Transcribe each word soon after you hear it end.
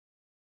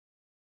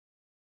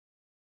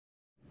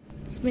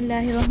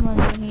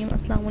Bismillahirrahmanirrahim.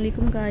 Assalamu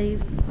alaikum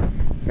guys.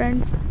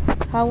 Friends,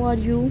 how are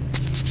you?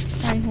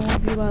 I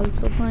hope you are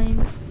also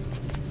fine.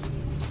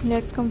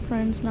 Let's come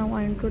friends, now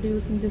I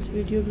introduce in this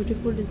video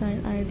beautiful design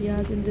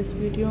ideas. In this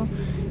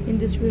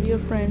video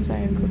friends,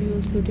 I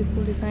introduce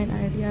beautiful design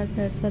ideas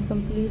that are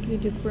completely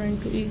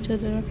different to each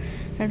other,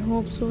 and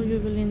hope so you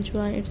will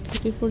enjoy its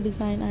beautiful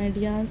design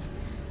ideas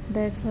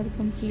that are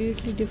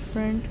completely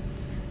different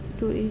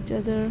to each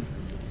other.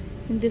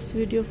 In this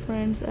video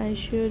friends, I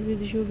share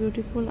with you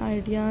beautiful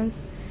ideas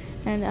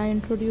and I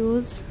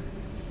introduce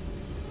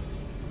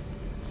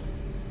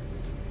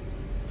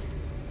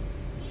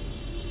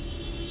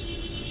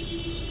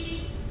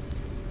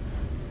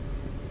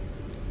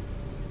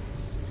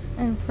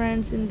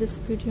friends, in this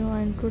video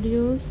I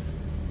introduce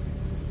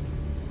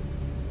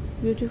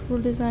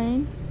beautiful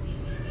design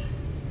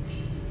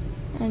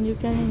and you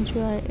can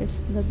enjoy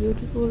the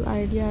beautiful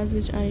ideas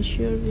which I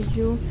share with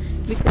you,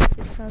 because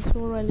it's so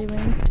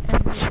relevant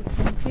and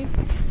authentic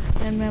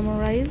and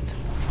memorized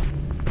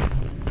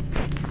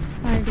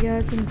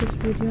ideas. In this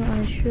video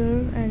I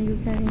share and you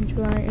can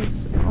enjoy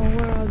its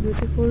overall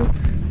beautiful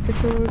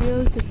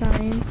tutorial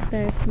designs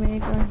that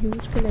make a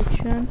huge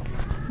collection,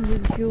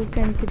 which you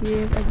can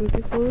create a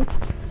beautiful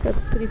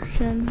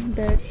subscription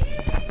that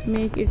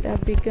make it a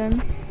bigger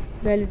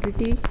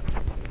validity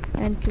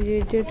and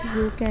created.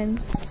 You can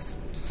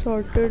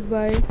sorted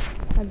by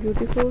a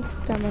beautiful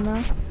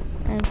stamina.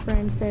 And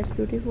friends, that's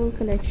beautiful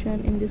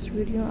collection. In this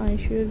video I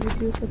share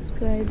with you.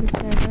 Subscribe this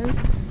channel,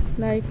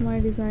 like my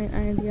design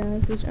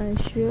ideas which I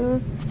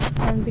share,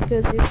 and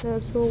because it's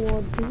also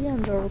worthy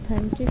and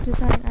authentic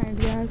design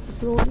ideas,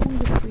 uploading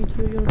this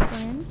video your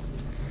friends.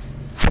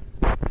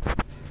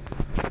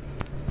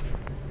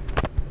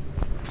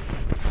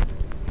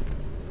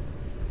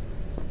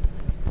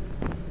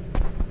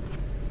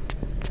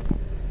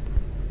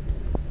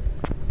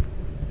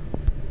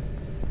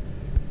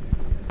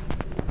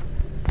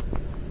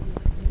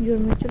 Your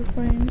mutual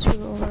friends, your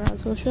overall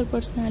social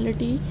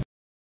personality.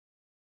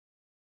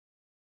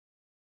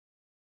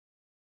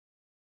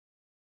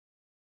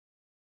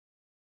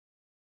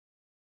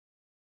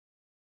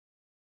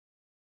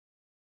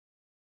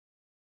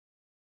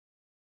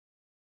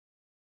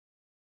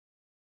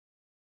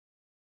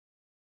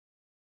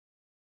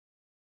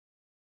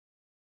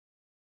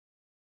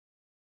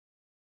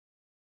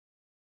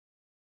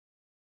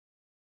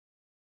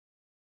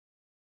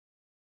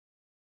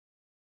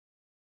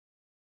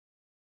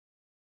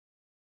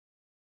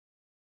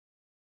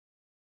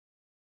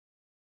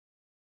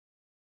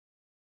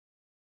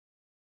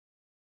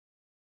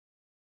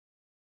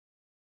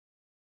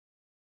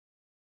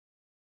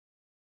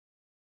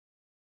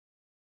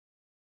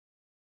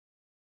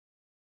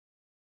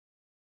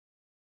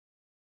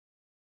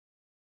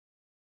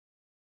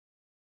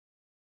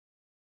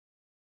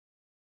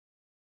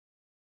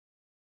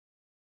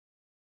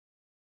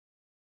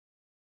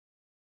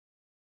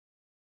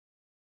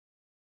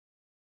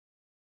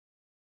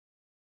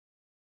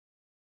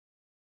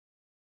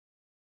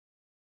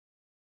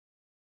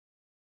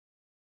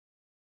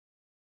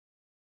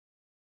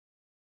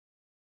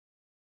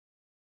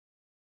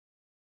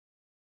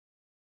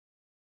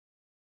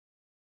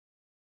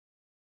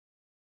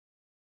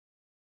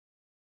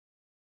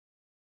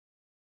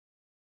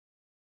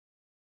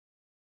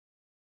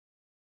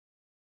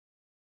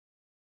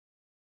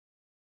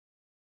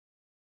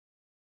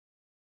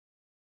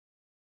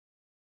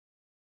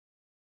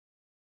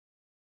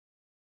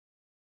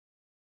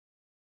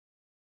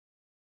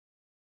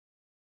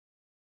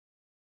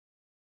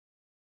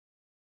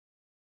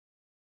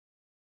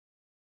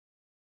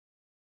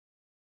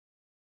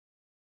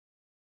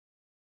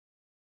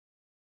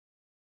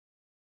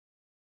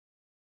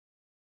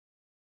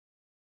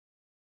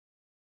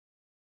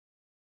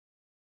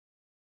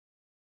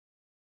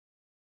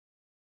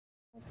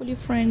 Hopefully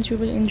friends, you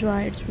will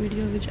enjoy its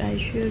video which I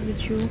share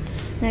with you.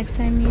 Next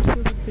time meet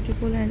you with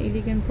beautiful and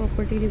elegant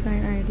property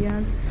design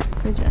ideas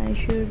which I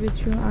share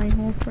with you. I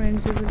hope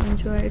friends you will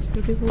enjoy its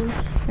beautiful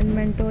and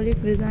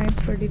mentolic design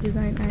study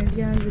design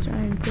ideas which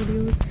I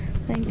introduce.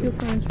 Thank you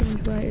friends to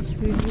enjoy its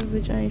video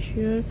which I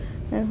share,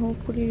 and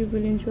hopefully you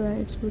will enjoy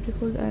its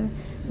beautiful and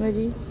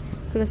very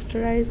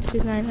clusterized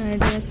design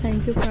ideas.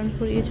 Thank you friends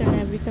for each and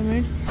every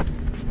comment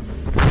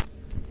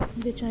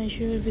which I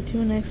share with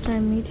you. Next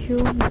time meet you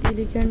with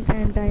elegant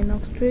and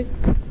dynastic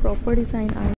proper design ideas.